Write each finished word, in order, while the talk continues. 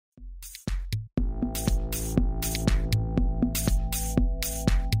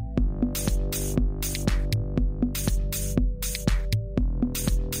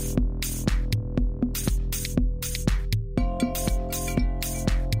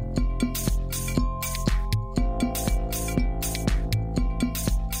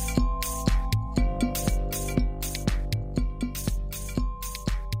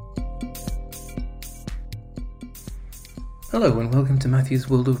Hello and welcome to Matthew's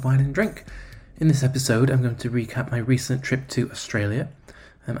World of Wine and Drink. In this episode I'm going to recap my recent trip to Australia.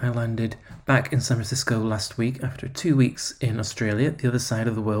 I landed back in San Francisco last week after 2 weeks in Australia, the other side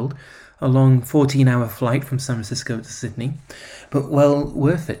of the world, a long 14-hour flight from San Francisco to Sydney, but well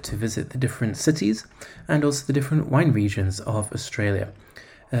worth it to visit the different cities and also the different wine regions of Australia.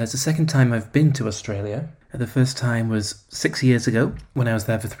 It's the second time I've been to Australia. The first time was 6 years ago when I was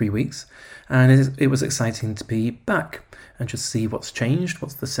there for 3 weeks, and it was exciting to be back and just see what's changed,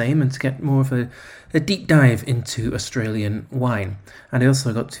 what's the same, and to get more of a deep dive into Australian wine. And I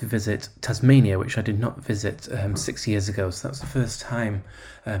also got to visit Tasmania, which I did not visit 6 years ago, so that was the first time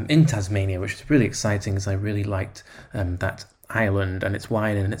in Tasmania, which is really exciting as I really liked that island and its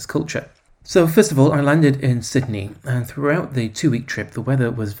wine and its culture. So first of all, I landed in Sydney, and throughout the 2-week trip, the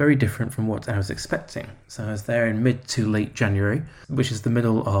weather was very different from what I was expecting. So I was there in mid to late January, which is the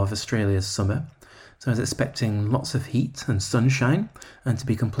middle of Australia's summer. So I was expecting lots of heat and sunshine, and to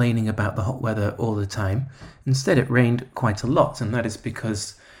be complaining about the hot weather all the time. Instead, it rained quite a lot, and that is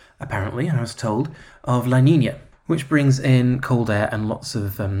because, apparently, I was told, of La Nina, which brings in cold air and lots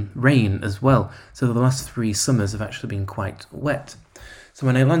of rain as well. So the last 3 summers have actually been quite wet. So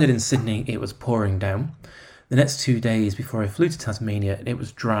when I landed in Sydney, it was pouring down. The next 2 days before I flew to Tasmania, it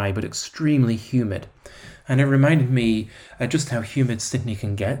was dry but extremely humid. And it reminded me just how humid Sydney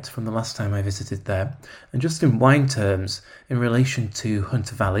can get from the last time I visited there. And just in wine terms, in relation to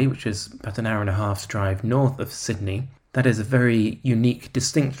Hunter Valley, which is about an hour and a half's drive north of Sydney, that is a very unique,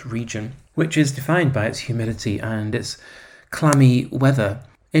 distinct region, which is defined by its humidity and its clammy weather.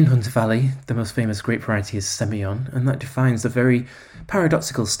 In Hunter Valley, the most famous grape variety is Semillon, and that defines the very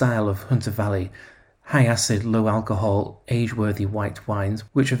paradoxical style of Hunter Valley. High acid, low alcohol, age-worthy white wines,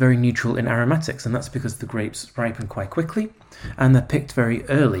 which are very neutral in aromatics, and that's because the grapes ripen quite quickly, and they're picked very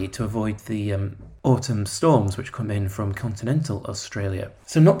early to avoid the autumn storms which come in from continental Australia.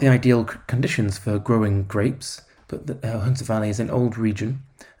 So not the ideal conditions for growing grapes, but Hunter Valley is an old region,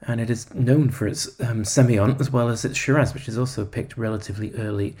 and it is known for its Semillon as well as its Shiraz, which is also picked relatively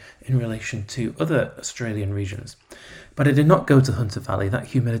early in relation to other Australian regions. But I did not go to Hunter Valley. That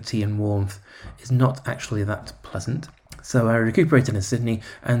humidity and warmth is not actually that pleasant. So I recuperated in Sydney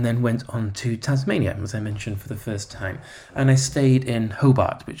and then went on to Tasmania, as I mentioned, for the first time. And I stayed in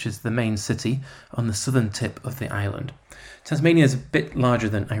Hobart, which is the main city on the southern tip of the island. Tasmania is a bit larger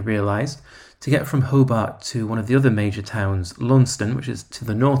than I realised. To get from Hobart to one of the other major towns, Launceston, which is to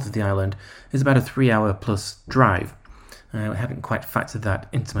the north of the island, is about a 3-hour plus drive. I hadn't quite factored that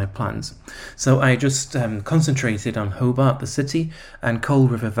into my plans. So I just concentrated on Hobart, the city, and Coal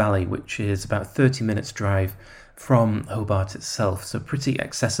River Valley, which is about 30 minutes drive from Hobart itself, so pretty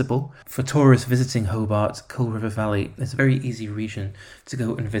accessible. For tourists visiting Hobart, Coal River Valley is a very easy region to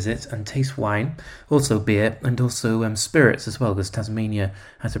go and visit and taste wine, also beer, and also spirits as well, because Tasmania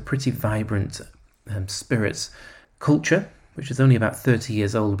has a pretty vibrant spirits culture, which is only about 30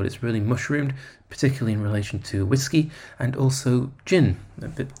 years old, but it's really mushroomed, particularly in relation to whiskey and also gin, a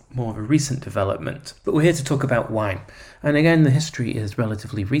bit more of a recent development. But we're here to talk about wine. And again, the history is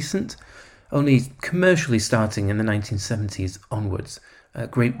relatively recent, only commercially starting in the 1970s onwards.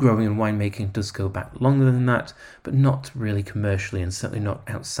 Grape growing and winemaking does go back longer than that, but not really commercially, and certainly not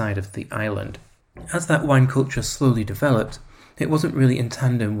outside of the island. As that wine culture slowly developed, it wasn't really in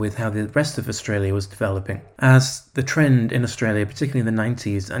tandem with how the rest of Australia was developing, as the trend in Australia, particularly in the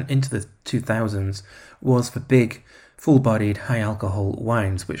 90s and into the 2000s, was for big, full-bodied, high-alcohol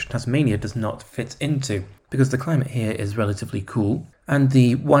wines, which Tasmania does not fit into, because the climate here is relatively cool, and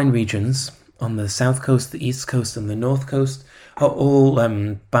the wine regions on the south coast, the east coast, and the north coast are all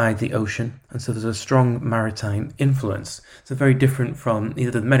by the ocean, and so there's a strong maritime influence. So very different from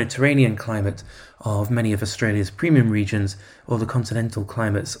either the Mediterranean climate of many of Australia's premium regions or the continental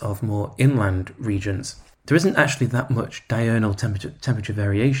climates of more inland regions. There isn't actually that much diurnal temperature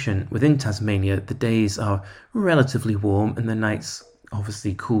variation within Tasmania. The days are relatively warm and the nights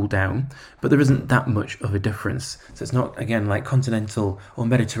obviously cool down, but there isn't that much of a difference. So it's not, again, like continental or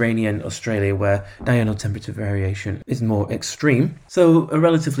Mediterranean Australia where diurnal temperature variation is more extreme. So a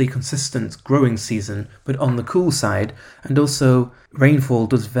relatively consistent growing season, but on the cool side, and also rainfall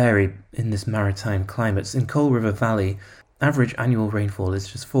does vary in this maritime climates. In Coal River Valley, average annual rainfall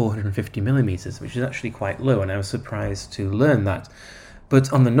is just 450 millimetres, which is actually quite low, and I was surprised to learn that.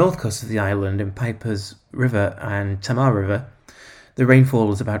 But on the north coast of the island, in Pipers River and Tamar River, the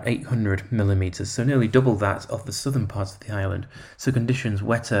rainfall is about 800 millimetres, so nearly double that of the southern parts of the island. So conditions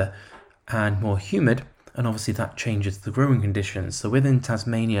wetter and more humid, and obviously that changes the growing conditions. So within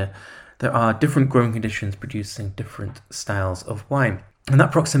Tasmania, there are different growing conditions producing different styles of wine. And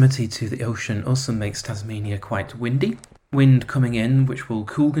that proximity to the ocean also makes Tasmania quite windy. wind coming in, which will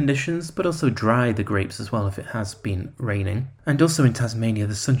cool conditions, but also dry the grapes as well if it has been raining. And also in Tasmania,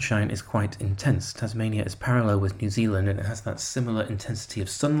 the sunshine is quite intense. Tasmania is parallel with New Zealand, and it has that similar intensity of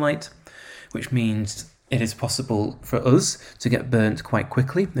sunlight, which means it is possible for us to get burnt quite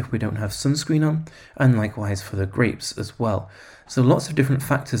quickly if we don't have sunscreen on, and likewise for the grapes as well. So lots of different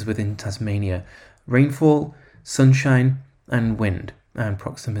factors within Tasmania: rainfall, sunshine, and wind, and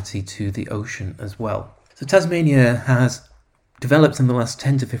proximity to the ocean as well. So Tasmania has developed in the last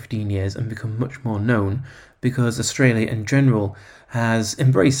 10 to 15 years and become much more known because Australia in general has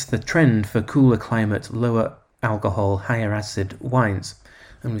embraced the trend for cooler climate, lower alcohol, higher acid wines.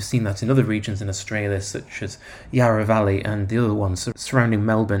 And we've seen that in other regions in Australia, such as Yarra Valley and the other ones surrounding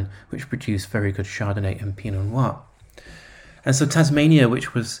Melbourne, which produce very good Chardonnay and Pinot Noir. And so Tasmania,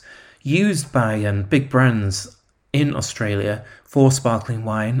 which was used by big brands in Australia for sparkling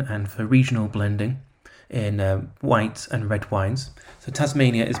wine and for regional blending in white and red wines. So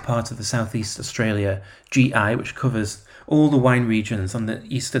Tasmania is part of the Southeast Australia GI, which covers all the wine regions on the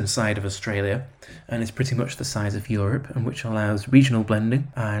eastern side of Australia, and is pretty much the size of Europe, and which allows regional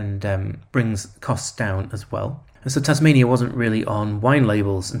blending and brings costs down as well. And so Tasmania wasn't really on wine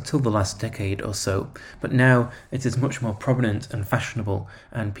labels until the last decade or so, but now it is much more prominent and fashionable,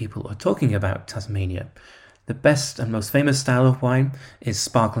 and people are talking about Tasmania. The best and most famous style of wine is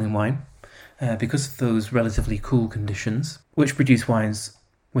sparkling wine, because of those relatively cool conditions, which produce wines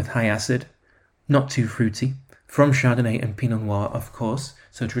with high acid, not too fruity, from Chardonnay and Pinot Noir, of course,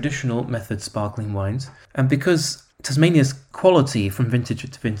 so traditional method sparkling wines. And because Tasmania's quality from vintage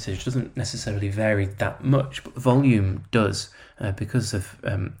to vintage doesn't necessarily vary that much, but volume does, because of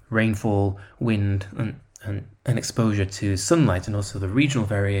rainfall, wind, and exposure to sunlight, and also the regional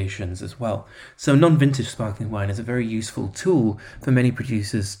variations as well. So non-vintage sparkling wine is a very useful tool for many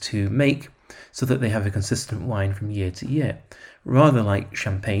producers to make so that they have a consistent wine from year to year. Rather like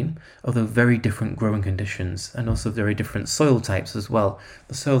champagne, although very different growing conditions and also very different soil types as well.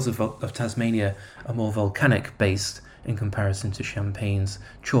 The soils of Tasmania are more volcanic based in comparison to Champagne's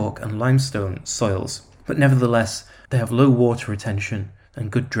chalk and limestone soils. But nevertheless, they have low water retention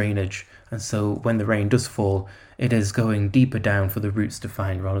and good drainage, and so when the rain does fall, it is going deeper down for the roots to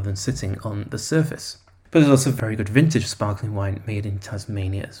find rather than sitting on the surface. But there's also very good vintage sparkling wine made in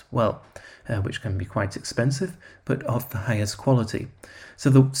Tasmania as well, which can be quite expensive, but of the highest quality. So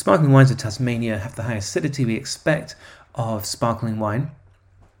the sparkling wines of Tasmania have the high acidity we expect of sparkling wine,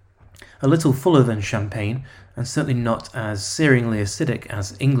 a little fuller than champagne, and certainly not as searingly acidic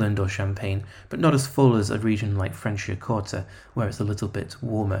as England or Champagne, but not as full as a region like Franciacorta, where it's a little bit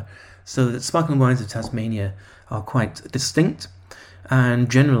warmer. So the sparkling wines of Tasmania are quite distinct, and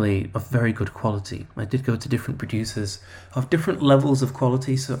generally of very good quality. I did go to different producers of different levels of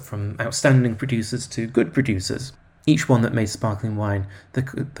quality, so from outstanding producers to good producers. Each one that made sparkling wine, the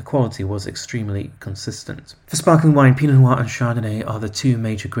quality was extremely consistent. For sparkling wine, Pinot Noir and Chardonnay are the two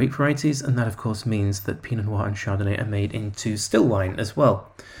major grape varieties, and that of course means that Pinot Noir and Chardonnay are made into still wine as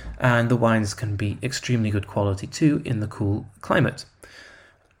well. And the wines can be extremely good quality too in the cool climate.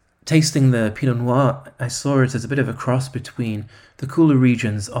 Tasting the Pinot Noir, I saw it as a bit of a cross between the cooler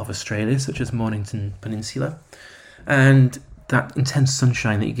regions of Australia, such as Mornington Peninsula, and that intense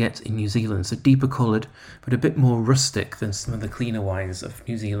sunshine that you get in New Zealand, so deeper coloured, but a bit more rustic than some of the cleaner wines of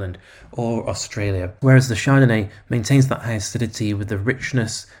New Zealand or Australia. Whereas the Chardonnay maintains that high acidity with the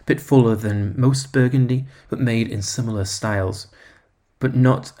richness, a bit fuller than most Burgundy, but made in similar styles, but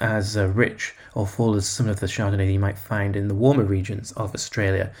not as rich or full as some of the Chardonnay that you might find in the warmer regions of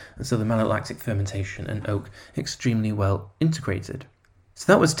Australia. And so the malolactic fermentation and oak extremely well integrated.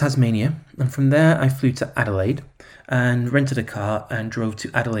 So that was Tasmania, and from there I flew to Adelaide and rented a car and drove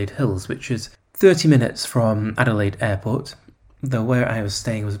to Adelaide Hills, which is 30 minutes from Adelaide Airport, though where I was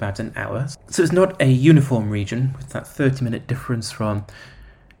staying was about an hour. So it's not a uniform region, with that 30-minute difference from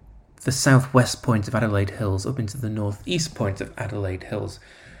the southwest point of Adelaide Hills up into the northeast point of Adelaide Hills.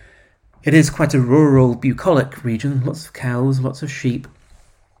 It is quite a rural, bucolic region, lots of cows, lots of sheep,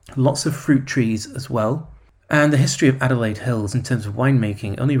 lots of fruit trees as well. And the history of Adelaide Hills in terms of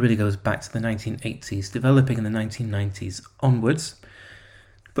winemaking only really goes back to the 1980s, developing in the 1990s onwards.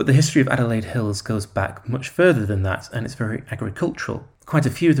 But the history of Adelaide Hills goes back much further than that, and it's very agricultural. Quite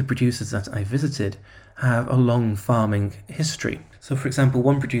a few of the producers that I visited have a long farming history. So, for example,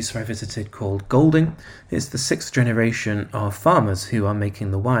 one producer I visited called Golding is the 6th generation of farmers who are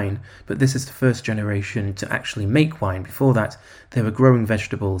making the wine, but this is the first generation to actually make wine. Before that, they were growing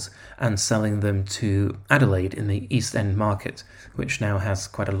vegetables and selling them to Adelaide in the East End market, which now has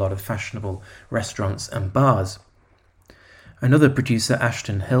quite a lot of fashionable restaurants and bars. Another producer,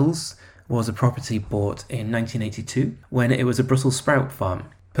 Ashton Hills, was a property bought in 1982 when it was a Brussels sprout farm.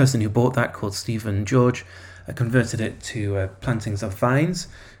 The person who bought that, called Stephen George, converted it to plantings of vines,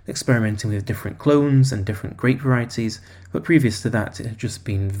 experimenting with different clones and different grape varieties, but previous to that it had just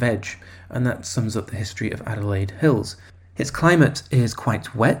been veg, and that sums up the history of Adelaide Hills. Its climate is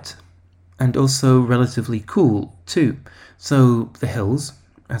quite wet and also relatively cool too. So the hills,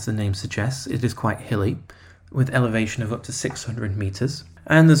 as the name suggests, it is quite hilly, with elevation of up to 600 metres.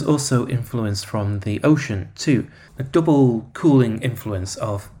 And there's also influence from the ocean too, a double cooling influence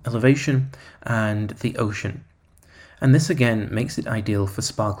of elevation and the ocean. And this again makes it ideal for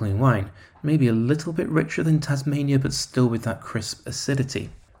sparkling wine, maybe a little bit richer than Tasmania, but still with that crisp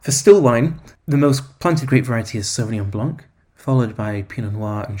acidity. For still wine, the most planted grape variety is Sauvignon Blanc, followed by Pinot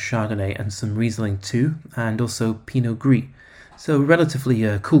Noir and Chardonnay and some Riesling too, and also Pinot Gris. So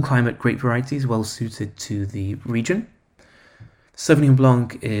relatively cool climate grape varieties, well suited to the region. Sauvignon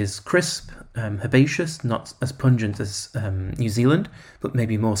Blanc is crisp, herbaceous, not as pungent as New Zealand, but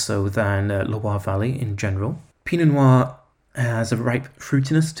maybe more so than Loire Valley in general. Pinot Noir has a ripe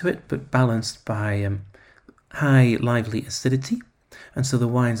fruitiness to it, but balanced by high, lively acidity, and so the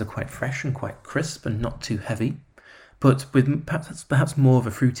wines are quite fresh and quite crisp and not too heavy, but with perhaps more of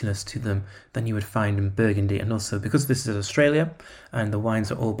a fruitiness to them than you would find in Burgundy. And also, because this is Australia and the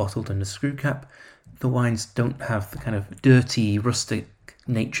wines are all bottled under screw cap, the wines don't have the kind of dirty, rustic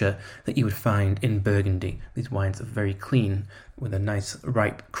nature that you would find in Burgundy. These wines are very clean with a nice,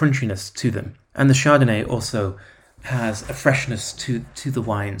 ripe crunchiness to them. And the Chardonnay also has a freshness to the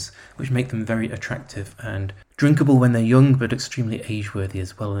wines, which make them very attractive and drinkable when they're young, but extremely age-worthy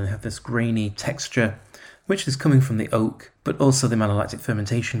as well. And they have this grainy texture, which is coming from the oak, but also the malolactic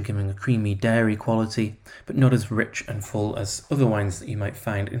fermentation giving a creamy dairy quality, but not as rich and full as other wines that you might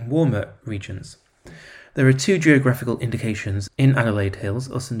find in warmer regions. There are two geographical indications in Adelaide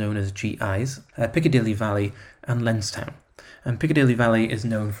Hills, also known as GIs, Piccadilly Valley and Lenstown. And Piccadilly Valley is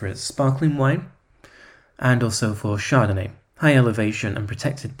known for its sparkling wine and also for Chardonnay, high elevation and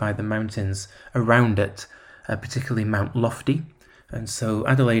protected by the mountains around it, particularly Mount Lofty. And so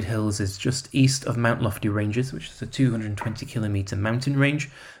Adelaide Hills is just east of Mount Lofty Ranges, which is a 220 kilometre mountain range,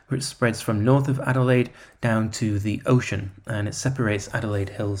 which spreads from north of Adelaide down to the ocean, and it separates Adelaide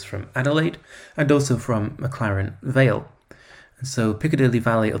Hills from Adelaide and also from McLaren Vale. And so Piccadilly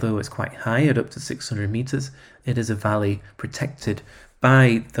Valley, although it's quite high at up to 600 metres, it is a valley protected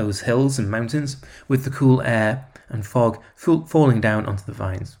by those hills and mountains with the cool air and fog falling down onto the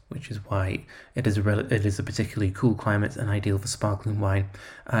vines, which is why it is a particularly cool climate and ideal for sparkling wine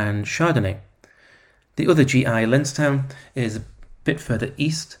and Chardonnay. The other GI, Lenstown, is a bit further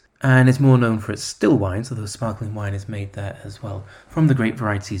east and is more known for its still wines, although sparkling wine is made there as well, from the grape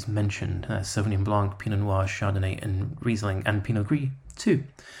varieties mentioned, Sauvignon Blanc, Pinot Noir, Chardonnay and Riesling, and Pinot Gris too.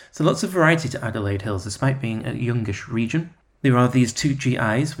 So lots of variety to Adelaide Hills, despite being a youngish region. There are these two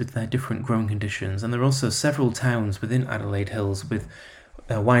GIs with their different growing conditions, and there are also several towns within Adelaide Hills with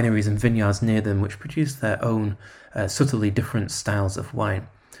wineries and vineyards near them which produce their own subtly different styles of wine.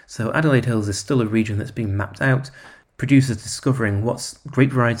 So Adelaide Hills is still a region that's being mapped out, producers discovering what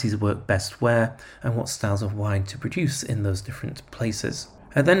grape varieties work best where and what styles of wine to produce in those different places.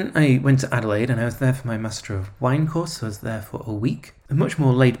 Then I went to Adelaide and I was there for my Master of Wine course, so I was there for a week. A much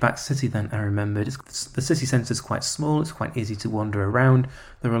more laid-back city than I remembered. The city centre is quite small, it's quite easy to wander around.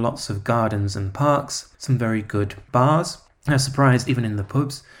 There are lots of gardens and parks, some very good bars. I was surprised even in the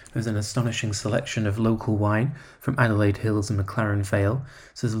pubs. There's an astonishing selection of local wine from Adelaide Hills and McLaren Vale,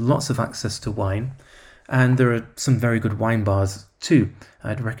 so there's lots of access to wine. And there are some very good wine bars too.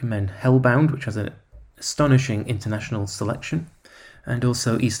 I'd recommend Hellbound, which has an astonishing international selection, and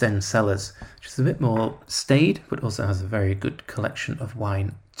also East End Cellars, which is a bit more staid, but also has a very good collection of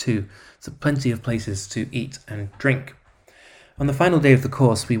wine too. So plenty of places to eat and drink. On the final day of the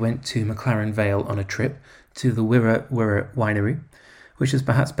course, we went to McLaren Vale on a trip to the Wirra winery, which is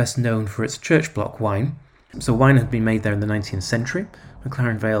perhaps best known for its church block wine. So wine had been made there in the 19th century.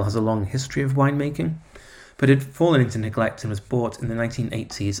 McLaren Vale has a long history of winemaking, but it had fallen into neglect and was bought in the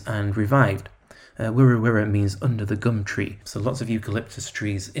 1980s and revived. Wirra means under the gum tree, so lots of eucalyptus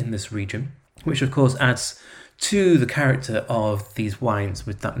trees in this region, which of course adds to the character of these wines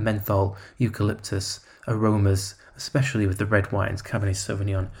with that menthol eucalyptus aromas, especially with the red wines, Cabernet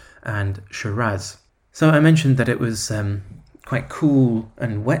Sauvignon and Shiraz. So I mentioned that it was quite cool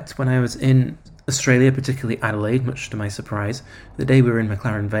and wet when I was in Australia, particularly Adelaide, much to my surprise. The day we were in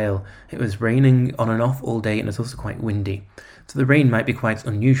McLaren Vale, it was raining on and off all day and it was also quite windy. So the rain might be quite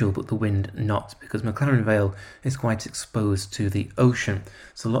unusual, but the wind not, because McLaren Vale is quite exposed to the ocean.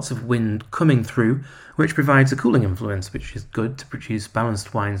 So lots of wind coming through, which provides a cooling influence, which is good to produce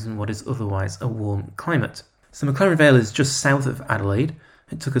balanced wines in what is otherwise a warm climate. So McLaren Vale is just south of Adelaide.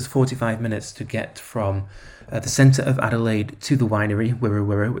 It took us 45 minutes to get from the centre of Adelaide to the winery, Wirra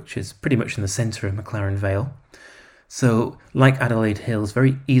Wirra, which is pretty much in the centre of McLaren Vale. So, like Adelaide Hills,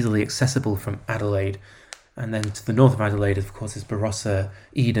 very easily accessible from Adelaide. And then to the north of Adelaide, of course, is Barossa,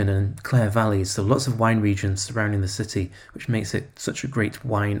 Eden and Clare Valleys. So lots of wine regions surrounding the city, which makes it such a great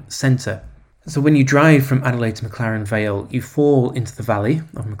wine centre. So when you drive from Adelaide to McLaren Vale, you fall into the valley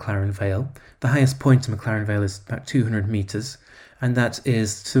of McLaren Vale. The highest point of McLaren Vale is about 200 metres, and that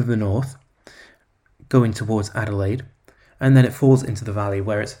is to the north, going towards Adelaide. And then it falls into the valley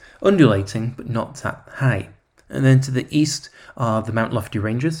where it's undulating, but not that high. And then to the east are the Mount Lofty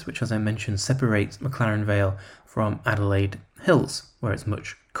Ranges, which, as I mentioned, separate McLaren Vale from Adelaide Hills, where it's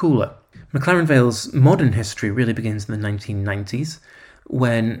much cooler. McLaren Vale's modern history really begins in the 1990s,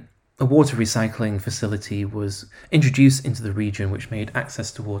 when a water recycling facility was introduced into the region, which made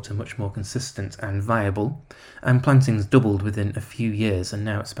access to water much more consistent and viable, and plantings doubled within a few years, and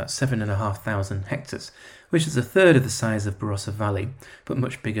now it's about 7,500 hectares, which is a third of the size of Barossa Valley, but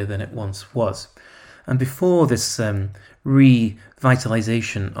much bigger than it once was. And before this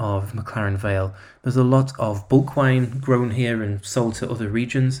revitalisation of McLaren Vale, there's a lot of bulk wine grown here and sold to other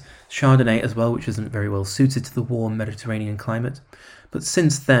regions, Chardonnay as well, which isn't very well suited to the warm Mediterranean climate. But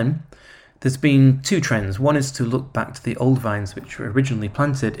since then, there's been two trends. One is to look back to the old vines which were originally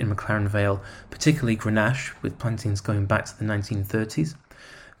planted in McLaren Vale, particularly Grenache, with plantings going back to the 1930s,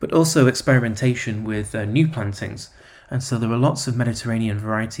 but also experimentation with new plantings. And so there are lots of Mediterranean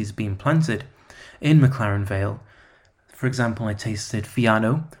varieties being planted in McLaren Vale. For example, I tasted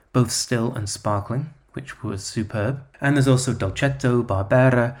Fiano, both still and sparkling, which was superb. And there's also Dolcetto,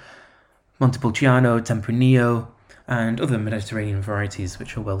 Barbera, Montepulciano, Tempranillo, and other Mediterranean varieties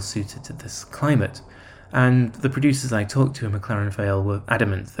which are well suited to this climate. And the producers I talked to in McLaren Vale were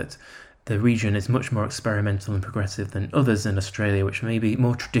adamant that the region is much more experimental and progressive than others in Australia, which may be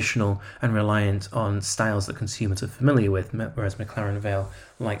more traditional and reliant on styles that consumers are familiar with, whereas McLaren Vale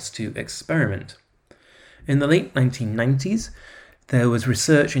likes to experiment. In the late 1990s, there was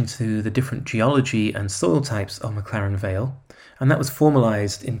research into the different geology and soil types of McLaren Vale, and that was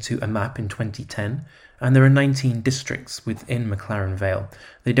formalised into a map in 2010, and there are 19 districts within McLaren Vale.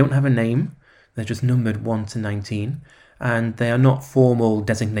 They don't have a name, they're just numbered 1 to 19, and they are not formal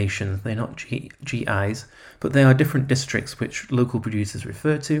designations, they're not GIs, but they are different districts which local producers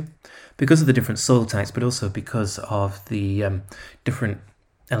refer to because of the different soil types, but also because of the different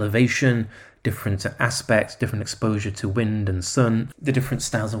elevation, different aspects, different exposure to wind and sun, the different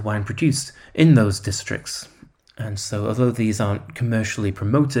styles of wine produced in those districts. And so although these aren't commercially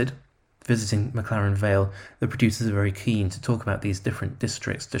promoted, visiting McLaren Vale, the producers are very keen to talk about these different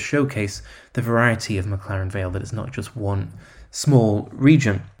districts to showcase the variety of McLaren Vale, that it's not just one small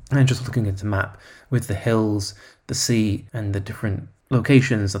region. And just looking at the map with the hills, the sea, and the different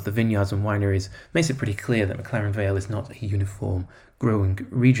locations of the vineyards and wineries makes it pretty clear that McLaren Vale is not a uniform growing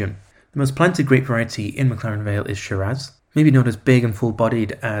region. The most planted grape variety in McLaren Vale is Shiraz, maybe not as big and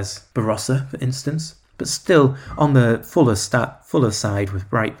full-bodied as Barossa, for instance, but still on the fuller side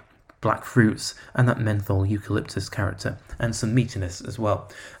with ripe black fruits and that menthol eucalyptus character and some meatiness as well.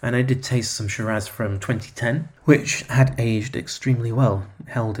 And I did taste some Shiraz from 2010, which had aged extremely well. It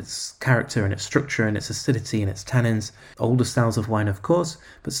held its character and its structure and its acidity and its tannins. Older styles of wine, of course,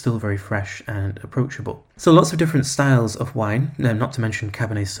 but still very fresh and approachable. So lots of different styles of wine, not to mention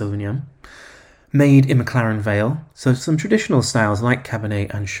Cabernet Sauvignon, made in McLaren Vale. So some traditional styles like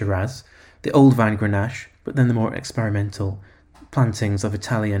Cabernet and Shiraz, the old vine Grenache, but then the more experimental plantings of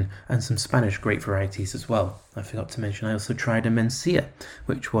Italian and some Spanish grape varieties as well. I forgot to mention I also tried a Mencia,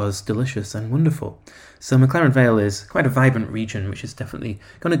 which was delicious and wonderful. So McLaren Vale is quite a vibrant region, which is definitely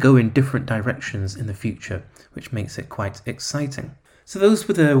going to go in different directions in the future, which makes it quite exciting. So those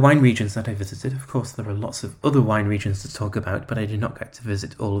were the wine regions that I visited. Of course, there are lots of other wine regions to talk about, but I did not get to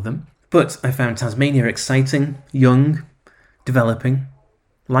visit all of them. But I found Tasmania exciting, young, developing.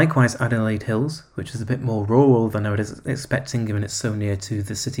 Likewise, Adelaide Hills, which is a bit more rural than I was expecting given it's so near to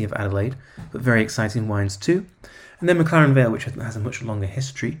the city of Adelaide, but very exciting wines too. And then McLaren Vale, which has a much longer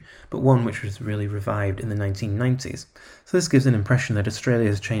history, but one which was really revived in the 1990s. So this gives an impression that Australia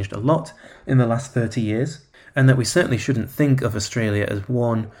has changed a lot in the last 30 years, and that we certainly shouldn't think of Australia as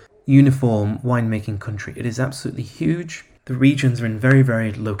one uniform winemaking country. It is absolutely huge. The regions are in very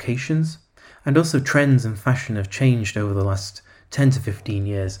varied locations, and also trends and fashion have changed over the last 10 to 15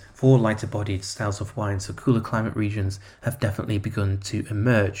 years for lighter bodied styles of wine, so cooler climate regions have definitely begun to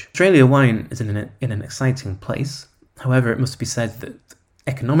emerge. Australia wine is in an exciting place. However, it must be said that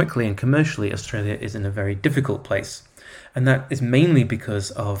economically and commercially, Australia is in a very difficult place. And that is mainly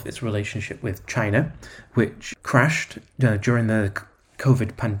because of its relationship with China, which crashed during the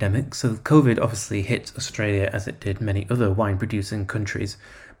COVID pandemic. So COVID obviously hit Australia as it did many other wine-producing countries.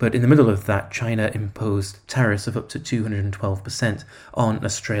 But in the middle of that, China imposed tariffs of up to 212% on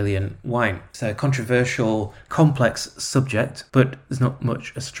Australian wine. It's a controversial, complex subject, but there's not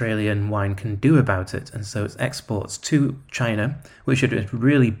much Australian wine can do about it. And so its exports to China, which it had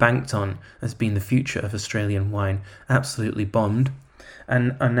really banked on as being the future of Australian wine, absolutely bombed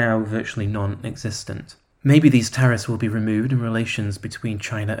and are now virtually non-existent. Maybe these tariffs will be removed and relations between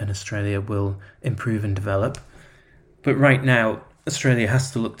China and Australia will improve and develop. But right now, Australia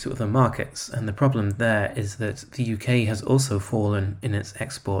has to look to other markets, and the problem there is that the UK has also fallen in its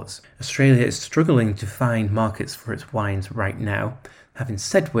exports. Australia is struggling to find markets for its wines right now, having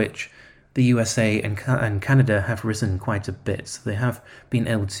said which, the USA and Canada have risen quite a bit, so they have been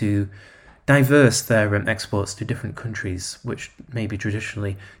able to diverse their exports to different countries, which maybe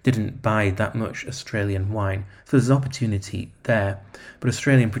traditionally didn't buy that much Australian wine. So there's opportunity there, but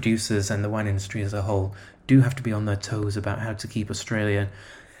Australian producers and the wine industry as a whole do have to be on their toes about how to keep Australia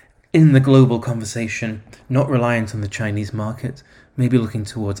in the global conversation, not reliant on the Chinese market, maybe looking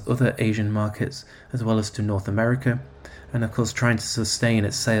towards other Asian markets as well as to North America, and of course trying to sustain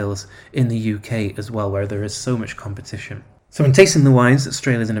its sales in the UK as well, where there is so much competition. So in tasting the wines,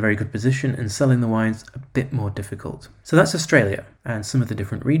 Australia's in a very good position, and selling the wines a bit more difficult. So that's Australia and some of the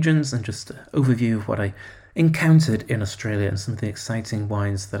different regions, and just an overview of what I encountered in Australia and some of the exciting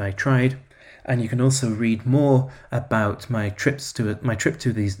wines that I tried. And you can also read more about my trip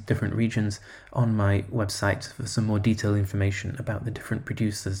to these different regions on my website for some more detailed information about the different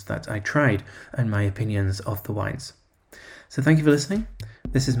producers that I tried and my opinions of the wines. So thank you for listening.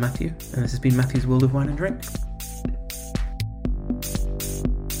 This is Matthew, and this has been Matthew's World of Wine and Drink.